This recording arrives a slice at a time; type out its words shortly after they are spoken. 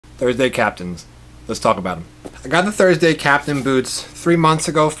Thursday Captains. Let's talk about them. I got the Thursday Captain boots 3 months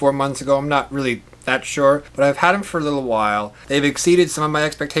ago, 4 months ago. I'm not really that sure, but I've had them for a little while. They've exceeded some of my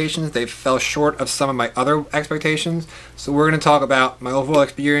expectations. They fell short of some of my other expectations. So we're going to talk about my overall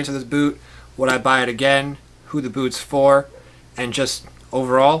experience of this boot, would I buy it again, who the boot's for, and just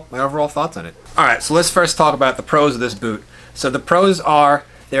overall, my overall thoughts on it. Alright, so let's first talk about the pros of this boot. So the pros are,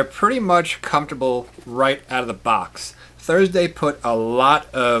 they're pretty much comfortable right out of the box. Thursday put a lot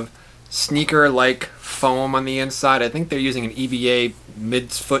of sneaker-like foam on the inside. I think they're using an EVA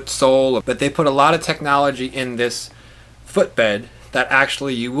mid-foot sole, but they put a lot of technology in this footbed that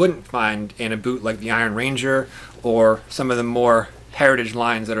actually you wouldn't find in a boot like the Iron Ranger or some of the more heritage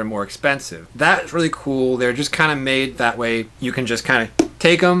lines that are more expensive. That's really cool. They're just kind of made that way you can just kind of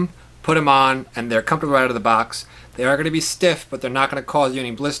take them, put them on, and they're comfortable out of the box. They are going to be stiff, but they're not going to cause you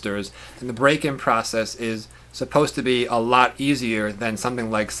any blisters, and the break-in process is supposed to be a lot easier than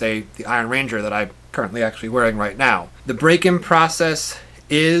something like, say, the Iron Ranger that I'm currently actually wearing right now. The break-in process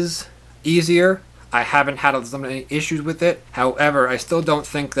is easier. I haven't had so many issues with it. However, I still don't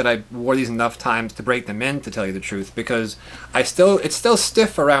think that I wore these enough times to break them in, to tell you the truth, because it's still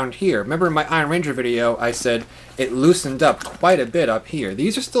stiff around here. Remember in my Iron Ranger video, I said it loosened up quite a bit up here.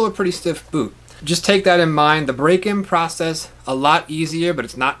 These are still a pretty stiff boot. Just take that in mind. The break-in process, a lot easier, but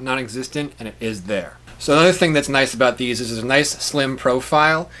it's not non-existent, and it is there. So another thing that's nice about these is there's a nice slim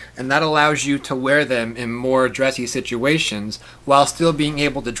profile, and that allows you to wear them in more dressy situations while still being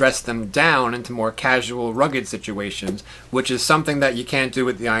able to dress them down into more casual, rugged situations, which is something that you can't do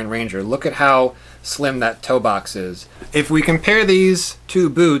with the Iron Ranger. Look at how slim that toe box is. If we compare these two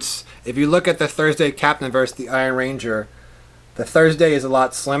boots, if you look at the Thursday Captain versus the Iron Ranger, the Thursday is a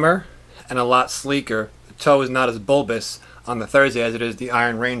lot slimmer and a lot sleeker. The toe is not as bulbous on the Thursday as it is the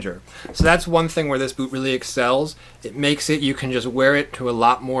Iron Ranger. So that's one thing where this boot really excels. It makes it, you can just wear it to a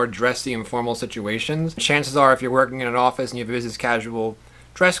lot more dressy and formal situations. Chances are if you're working in an office and you have a business casual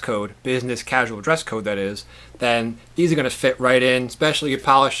dress code that is, then these are going to fit right in, especially you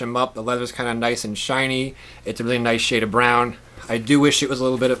polish them up. The leather's kind of nice and shiny. It's a really nice shade of brown. I do wish it was a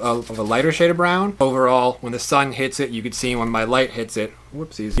little bit of a lighter shade of brown. Overall, when the sun hits it, you can see when my light hits it,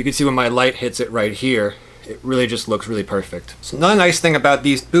 whoopsies, you can see when my light hits it right here. It really just looks really perfect. So another nice thing about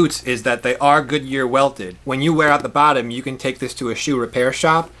these boots is that they are Goodyear welted. When you wear out the bottom, you can take this to a shoe repair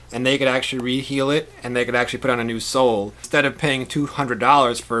shop and they could actually re-heel it and they could actually put on a new sole. Instead of paying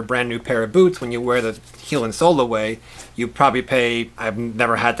 $200 for a brand new pair of boots, when you wear the heel and sole away, you probably pay, I've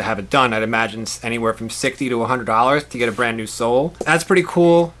never had to have it done, I'd imagine anywhere from $60 to $100 to get a brand new sole. That's pretty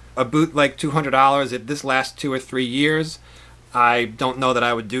cool. A boot like $200, if this lasts 2 or 3 years, I don't know that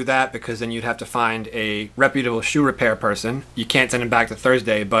I would do that, because then you'd have to find a reputable shoe repair person. You can't send them back to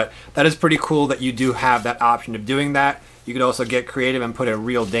Thursday, but that is pretty cool that you do have that option of doing that. You could also get creative and put a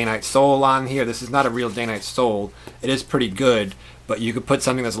real Day-Night sole on here. This is not a real Day-Night sole. It is pretty good, but you could put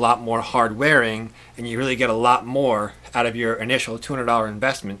something that's a lot more hard wearing and you really get a lot more out of your initial $200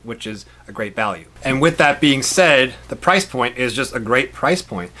 investment, which is a great value. And with that being said, the price point is just a great price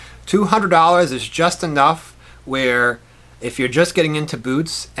point. $200 is just enough where if you're just getting into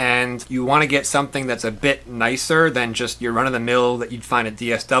boots and you want to get something that's a bit nicer than just your run-of-the-mill that you'd find at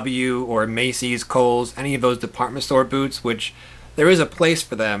DSW or Macy's, Kohl's, any of those department store boots, which there is a place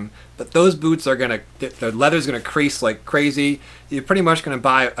for them, but those boots are the leather's gonna crease like crazy. You're pretty much gonna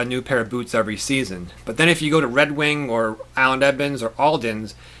buy a new pair of boots every season. But then if you go to Red Wing or Allen Edmonds or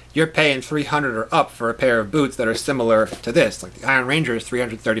Alden's, you're paying $300 or up for a pair of boots that are similar to this. Like the Iron Ranger is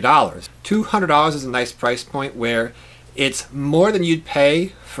 $330. $200 is a nice price point where it's more than you'd pay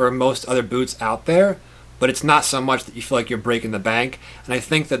for most other boots out there, but it's not so much that you feel like you're breaking the bank. And I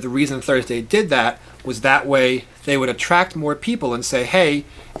think that the reason Thursday did that was that way they would attract more people and say, hey,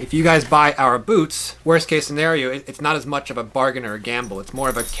 if you guys buy our boots, worst case scenario, it's not as much of a bargain or a gamble. It's more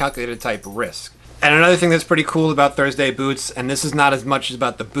of a calculated type risk. And another thing that's pretty cool about Thursday boots, and this is not as much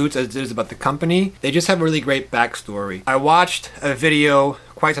about the boots as it is about the company, they just have a really great backstory. I watched a video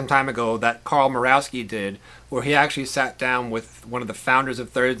quite some time ago that Carl Morawski did, where he actually sat down with one of the founders of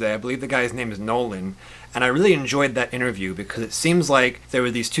Thursday. I believe the guy's name is Nolan. And I really enjoyed that interview because it seems like there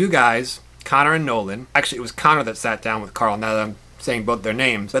were these two guys, Connor and Nolan. Actually, it was Connor that sat down with Carl, now that I'm saying both their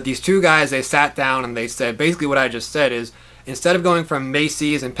names. But these two guys, they sat down and they said, basically what I just said is, instead of going from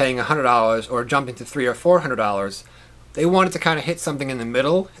Macy's and paying $100 or jumping to $300 or $400, they wanted to kind of hit something in the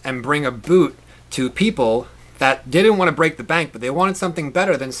middle and bring a boot to people that didn't want to break the bank, but they wanted something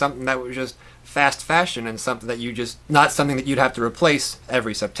better than something that was just fast fashion and something that not something that you'd have to replace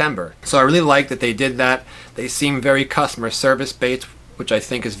every September. So I really like that they did that. They seem very customer service based, which I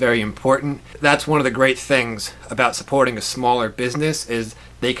think is very important. That's one of the great things about supporting a smaller business, is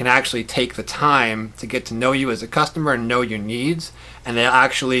they can actually take the time to get to know you as a customer and know your needs, and they'll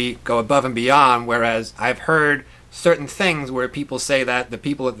actually go above and beyond. Whereas I've heard certain things where people say that the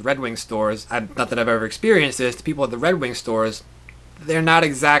people at the Red Wing stores, not that I've ever experienced this, the people at the Red Wing stores, they're not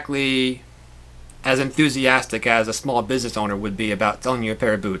exactly as enthusiastic as a small business owner would be about selling you a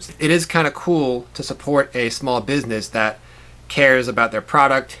pair of boots. It is kind of cool to support a small business that cares about their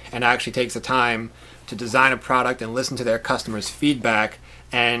product and actually takes the time to design a product and listen to their customers' feedback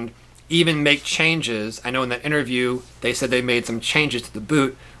and even make changes. I know in that interview they said they made some changes to the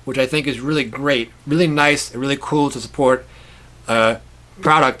boot, which I think is really great, really nice, and really cool to support a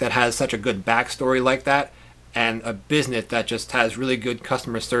product that has such a good backstory like that, and a business that just has really good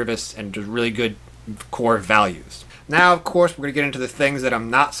customer service and just really good core values. Now, of course, we're going to get into the things that I'm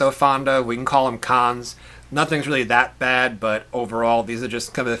not so fond of. We can call them cons. Nothing's really that bad, but overall, these are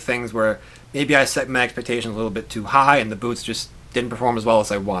just kind of the things where maybe I set my expectations a little bit too high and the boots just didn't perform as well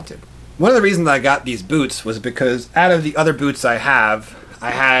as I wanted. One of the reasons I got these boots was because out of the other boots I have,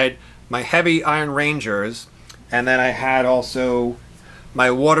 I had my heavy Iron Rangers, and then I had also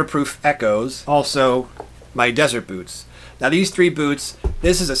my waterproof Echoes, also my desert boots. Now these three boots,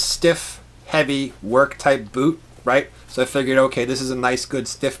 this is a stiff, heavy work type boot, right? So I figured, okay, this is a nice, good,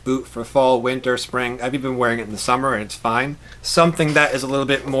 stiff boot for fall, winter, spring. I've even been wearing it in the summer and it's fine. Something that is a little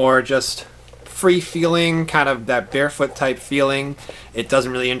bit more just free feeling, kind of that barefoot type feeling. It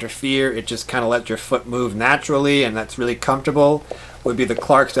doesn't really interfere. It just kind of lets your foot move naturally, and that's really comfortable. Would be the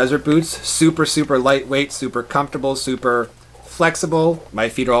Clarks Desert Boots. Super, super lightweight, super comfortable, super flexible. My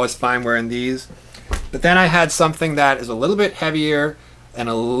feet are always fine wearing these. But then I had something that is a little bit heavier and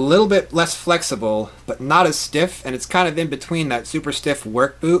a little bit less flexible, but not as stiff, and it's kind of in between that super stiff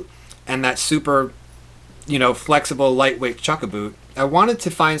work boot and that super, flexible, lightweight chukka boot. I wanted to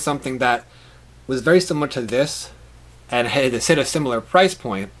find something that was very similar to this and had hit a similar price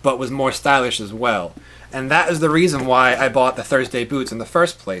point, but was more stylish as well. And that is the reason why I bought the Thursday boots in the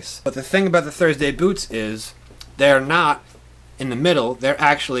first place. But the thing about the Thursday boots is they're not in the middle, they're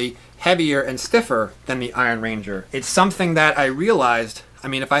actually heavier and stiffer than the Iron Ranger. It's something that I realized,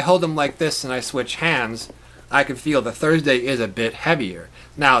 if I hold them like this and I switch hands, I can feel the Thursday is a bit heavier.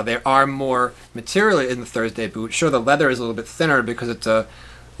 Now, there are more material in the Thursday boot. Sure, the leather is a little bit thinner because it's a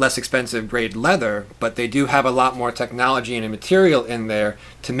less expensive grade leather, but they do have a lot more technology and material in there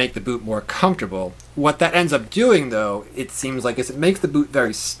to make the boot more comfortable. What that ends up doing, though, it seems like, is it makes the boot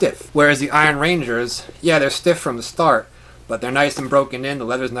very stiff. Whereas the Iron Rangers, yeah, they're stiff from the start, but they're nice and broken in, the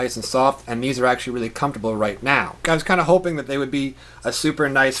leather's nice and soft, and these are actually really comfortable right now. I was kind of hoping that they would be a super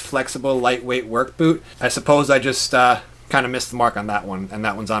nice, flexible, lightweight work boot. I suppose I just kind of missed the mark on that one, and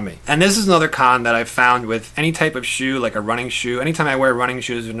that one's on me. And this is another con that I've found with any type of shoe, like a running shoe. Anytime I wear running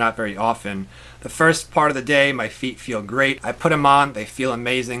shoes, or not very often, the first part of the day, my feet feel great. I put them on, they feel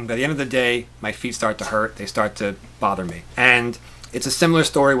amazing. By the end of the day, my feet start to hurt, they start to bother me. And it's a similar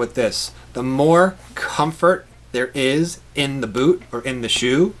story with this. The more comfort there is in the boot or in the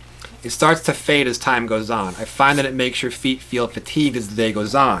shoe, it starts to fade as time goes on. I find that it makes your feet feel fatigued as the day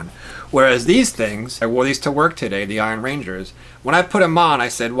goes on. Whereas these things, I wore these to work today, the Iron Rangers. When I put them on, I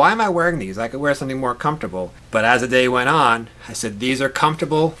said, why am I wearing these? I could wear something more comfortable. But as the day went on, I said, these are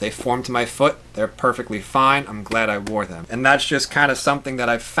comfortable, they form to my foot, they're perfectly fine, I'm glad I wore them. And that's just kind of something that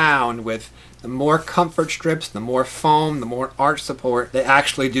I've found with the more comfort strips, the more foam, the more arch support, they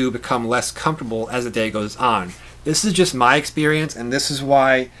actually do become less comfortable as the day goes on. This is just my experience, and this is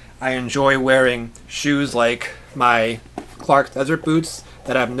why I enjoy wearing shoes like my Clarks Desert Boots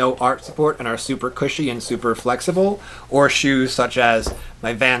that have no arch support and are super cushy and super flexible, or shoes such as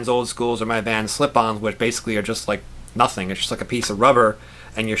my Vans Old Schools or my Vans Slip-Ons, which basically are just like nothing. It's just like a piece of rubber,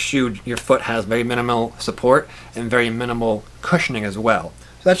 and your foot has very minimal support and very minimal cushioning as well.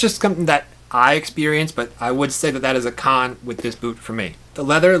 So that's just something that I experienced, but I would say that that is a con with this boot for me. The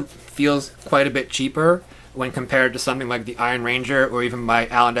leather feels quite a bit cheaper when compared to something like the Iron Ranger or even my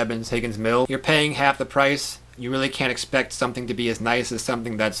Allen Edmonds Higgins Mill. You're paying half the price. You really can't expect something to be as nice as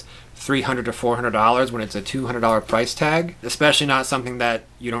something that's $300 to $400 when it's a $200 price tag, especially not something that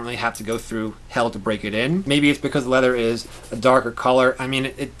you don't really have to go through hell to break it in. Maybe it's because the leather is a darker color.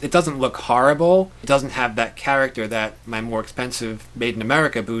 It doesn't look horrible. It doesn't have that character that my more expensive Made in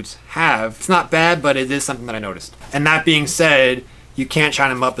America boots have. It's not bad, but it is something that I noticed. And that being said, you can't shine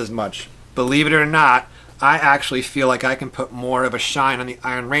them up as much. Believe it or not, I actually feel like I can put more of a shine on the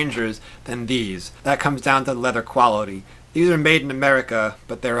Iron Rangers than these. That comes down to the leather quality. These are made in America,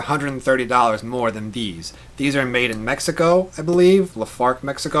 but they're $130 more than these. These are made in Mexico, I believe, Lafarque,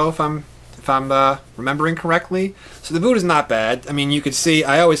 Mexico, if I'm remembering correctly. So the boot is not bad. You could see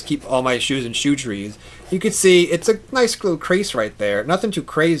I always keep all my shoes in shoe trees, You can see it's a nice little crease right there. Nothing too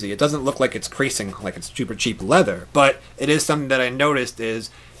crazy. It doesn't look like it's creasing like it's super cheap leather, but it is something that I noticed is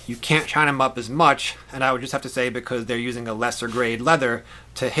you can't shine them up as much, and I would just have to say because they're using a lesser grade leather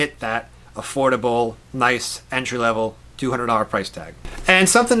to hit that affordable, nice entry-level $200 price tag. And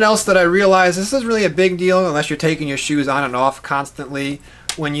something else that I realized, this is really a big deal unless you're taking your shoes on and off constantly.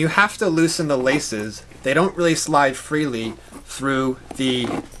 When you have to loosen the laces, they don't really slide freely through the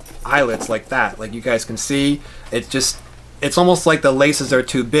eyelets like that. Like you guys can see, it's almost like the laces are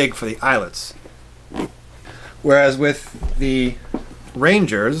too big for the eyelets. Whereas with the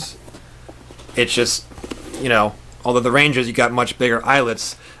Rangers, it's just, you know, although the Rangers, you got much bigger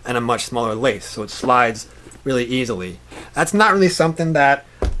eyelets and a much smaller lace, so it slides really easily. That's not really something that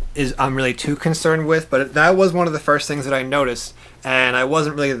I'm really too concerned with, but that was one of the first things that I noticed, and I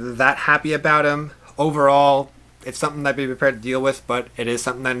wasn't really that happy about them. Overall, it's something I'd be prepared to deal with, but it is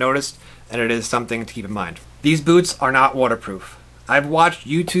something I noticed, and it is something to keep in mind. These boots are not waterproof. I've watched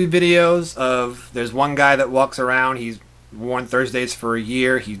YouTube videos of, there's one guy that walks around, he's worn Thursdays for a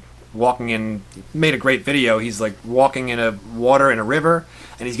year, he's walking in, he made a great video, he's like walking in a water in a river,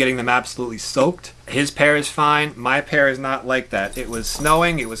 and he's getting them absolutely soaked. His pair is fine, my pair is not like that. It was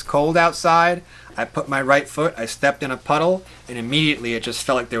snowing, it was cold outside, I put my right foot, I stepped in a puddle, and immediately it just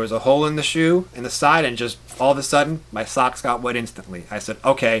felt like there was a hole in the shoe, in the side, and just all of a sudden, my socks got wet instantly. I said,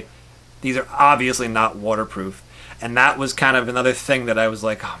 okay, these are obviously not waterproof. And that was kind of another thing that I was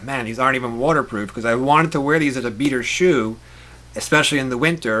like, oh man, these aren't even waterproof, because I wanted to wear these as a beater shoe, especially in the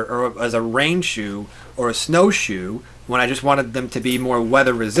winter, or as a rain shoe or a snowshoe, when I just wanted them to be more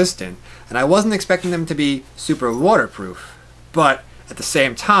weather resistant. And I wasn't expecting them to be super waterproof. But at the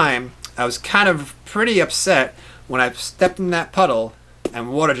same time, I was kind of pretty upset when I stepped in that puddle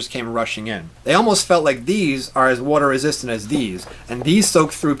and water just came rushing in. They almost felt like these are as water resistant as these, and these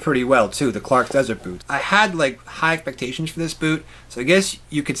soaked through pretty well too, the Clarks Desert boots. I had like high expectations for this boot, so I guess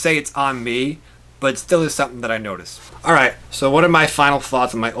you could say it's on me, but it still is something that I noticed. Alright, so what are my final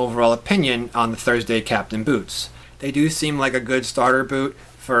thoughts and my overall opinion on the Thursday Captain boots? They do seem like a good starter boot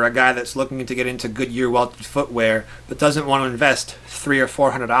for a guy that's looking to get into Goodyear welted footwear, but doesn't want to invest $300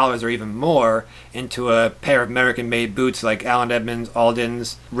 or $400 or even more into a pair of American-made boots like Allen Edmonds,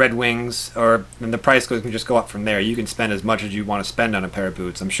 Alden's, Red Wings, and the price can just go up from there. You can spend as much as you want to spend on a pair of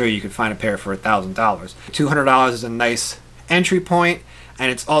boots. I'm sure you could find a pair for $1,000. $200 is a nice entry point,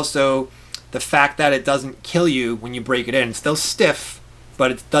 and it's also the fact that it doesn't kill you when you break it in. It's still stiff, but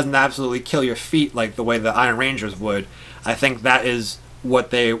it doesn't absolutely kill your feet like the way the Iron Rangers would. I think that is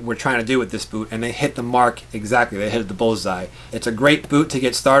what they were trying to do with this boot, and they hit the mark exactly. They hit the bullseye. It's a great boot to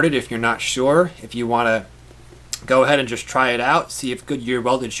get started if you're not sure. If you want to go ahead and just try it out, see if Goodyear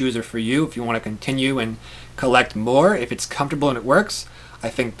welded shoes are for you. If you want to continue and collect more, if it's comfortable and it works, I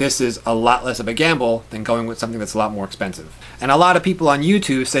think this is a lot less of a gamble than going with something that's a lot more expensive. And a lot of people on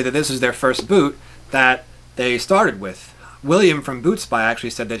YouTube say that this is their first boot that they started with. William from Boot Spy actually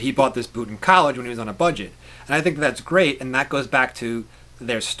said that he bought this boot in college when he was on a budget. And I think that's great, and that goes back to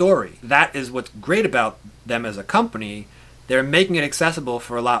their story. That is what's great about them as a company. They're making it accessible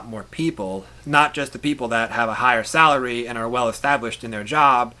for a lot more people, not just the people that have a higher salary and are well established in their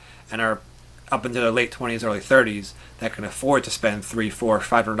job and are up into their late 20s, early 30s that can afford to spend $300,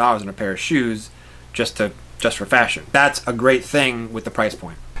 $400, $500 on a pair of shoes just for fashion. That's a great thing with the price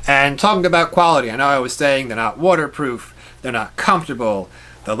point. And talking about quality, I know I was saying they're not waterproof, they're not comfortable,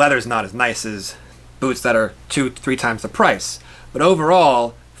 the leather's not as nice as boots that are 2-3 times the price. But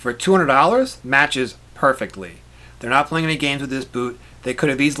overall, for $200, matches perfectly. They're not playing any games with this boot. They could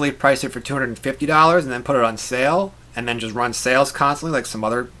have easily priced it for $250 and then put it on sale and then just run sales constantly like some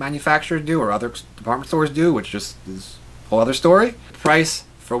other manufacturers do or other department stores do, which just is a whole other story. Price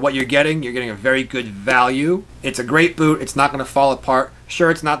for what you're getting a very good value. It's a great boot. It's not going to fall apart.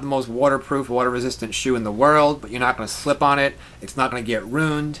 Sure, it's not the most waterproof, water-resistant shoe in the world, but you're not going to slip on it. It's not going to get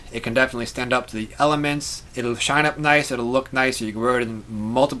ruined. It can definitely stand up to the elements. It'll shine up nice. It'll look nice. You can wear it in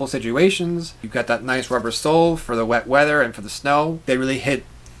multiple situations. You've got that nice rubber sole for the wet weather and for the snow. They really hit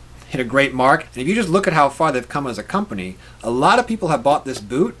a great mark. And if you just look at how far they've come as a company, a lot of people have bought this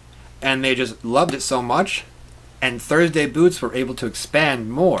boot and they just loved it so much, and Thursday boots were able to expand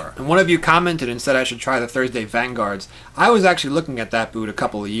more. And one of you commented and said I should try the Thursday Vanguards. I was actually looking at that boot a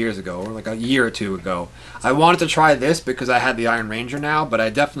couple of years ago, or like a year or two ago. I wanted to try this because I had the Iron Ranger now, but I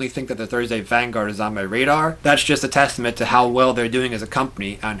definitely think that the Thursday Vanguard is on my radar. That's just a testament to how well they're doing as a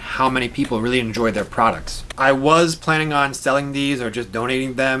company and how many people really enjoy their products. I was planning on selling these or just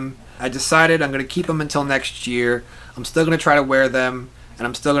donating them. I decided I'm going to keep them until next year. I'm still going to try to wear them. And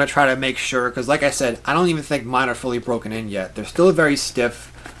I'm still going to try to make sure, because like I said, I don't even think mine are fully broken in yet. They're still very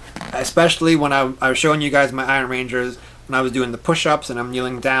stiff. especially when I was showing you guys my Iron Rangers, when I was doing the push-ups and I'm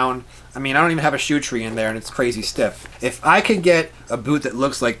kneeling down. I mean, I don't even have a shoe tree in there and it's crazy stiff. If I could get a boot that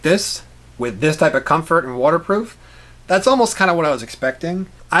looks like this, with this type of comfort and waterproof, that's almost kind of what I was expecting.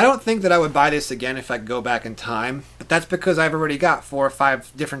 I don't think that I would buy this again if I could go back in time, but that's because I've already got 4 or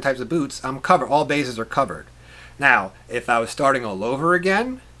 5 different types of boots. I'm covered. All bases are covered. Now, if I was starting all over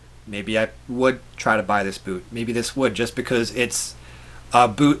again, maybe I would try to buy this boot. Maybe this would, just because it's a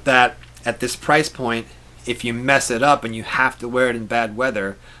boot that at this price point, if you mess it up and you have to wear it in bad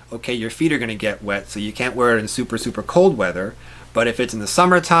weather, okay, your feet are going to get wet, so you can't wear it in super, super cold weather. But if it's in the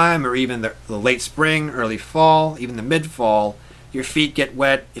summertime or even the late spring, early fall, even the mid-fall, your feet get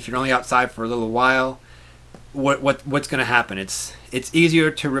wet if you're only outside for a little while. What's going to happen? It's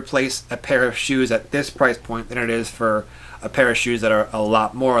easier to replace a pair of shoes at this price point than it is for a pair of shoes that are a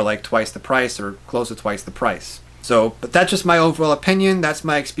lot more, like twice the price or close to twice the price. So, but that's just my overall opinion. That's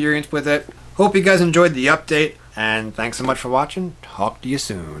my experience with it. Hope you guys enjoyed the update, and thanks so much for watching. Talk to you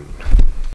soon.